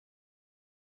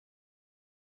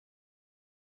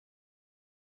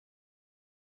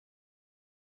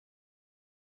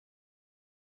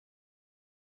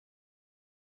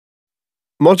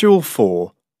Module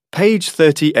 4, page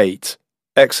 38,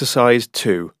 Exercise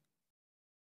 2.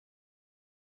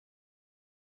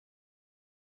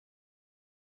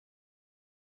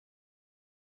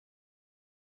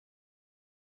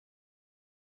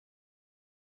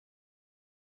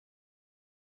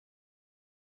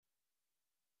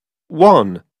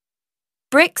 One,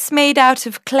 Bricks made out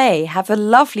of clay have a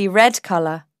lovely red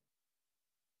colour.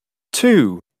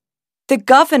 2, The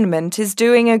government is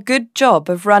doing a good job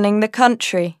of running the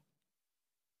country.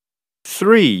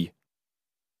 3,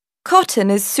 Cotton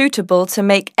is suitable to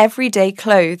make everyday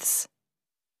clothes.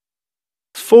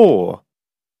 4,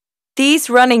 These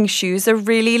running shoes are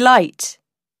really light.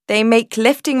 They make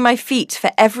lifting my feet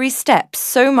for every step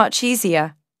so much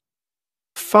easier.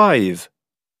 5,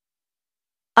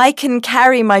 I can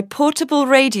carry my portable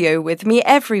radio with me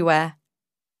everywhere.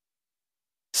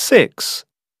 6,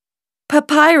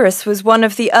 Papyrus was one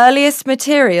of the earliest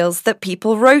materials that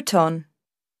people wrote on.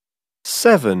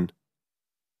 7,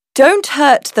 Don't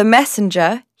hurt the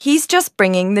messenger, he's just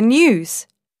bringing the news.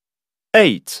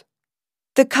 8,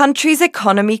 The country's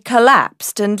economy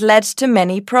collapsed and led to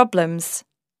many problems.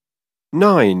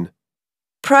 9,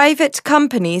 Private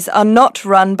companies are not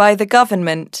run by the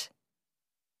government.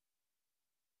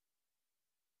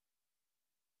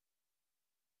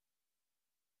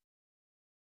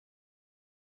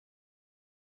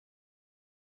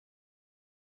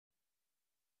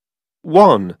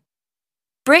 One,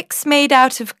 Bricks made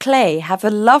out of clay have a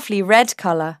lovely red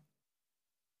colour.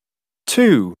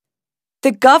 2,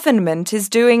 The government is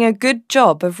doing a good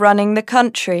job of running the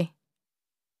country.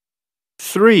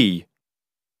 3,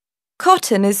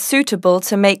 Cotton is suitable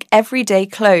to make everyday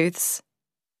clothes.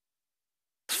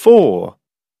 4,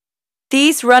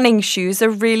 These running shoes are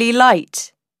really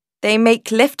light. They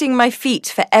make lifting my feet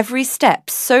for every step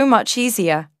so much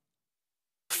easier.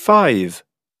 5,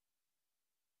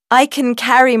 I can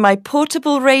carry my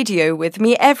portable radio with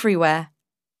me everywhere.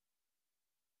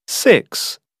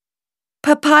 6,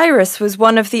 Papyrus was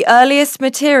one of the earliest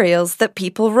materials that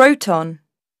people wrote on.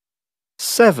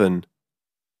 7,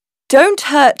 Don't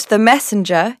hurt the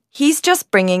messenger, he's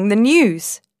just bringing the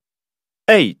news.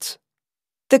 8,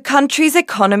 The country's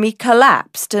economy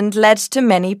collapsed and led to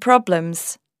many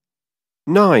problems.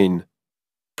 9,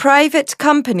 Private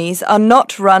companies are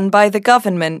not run by the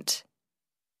government.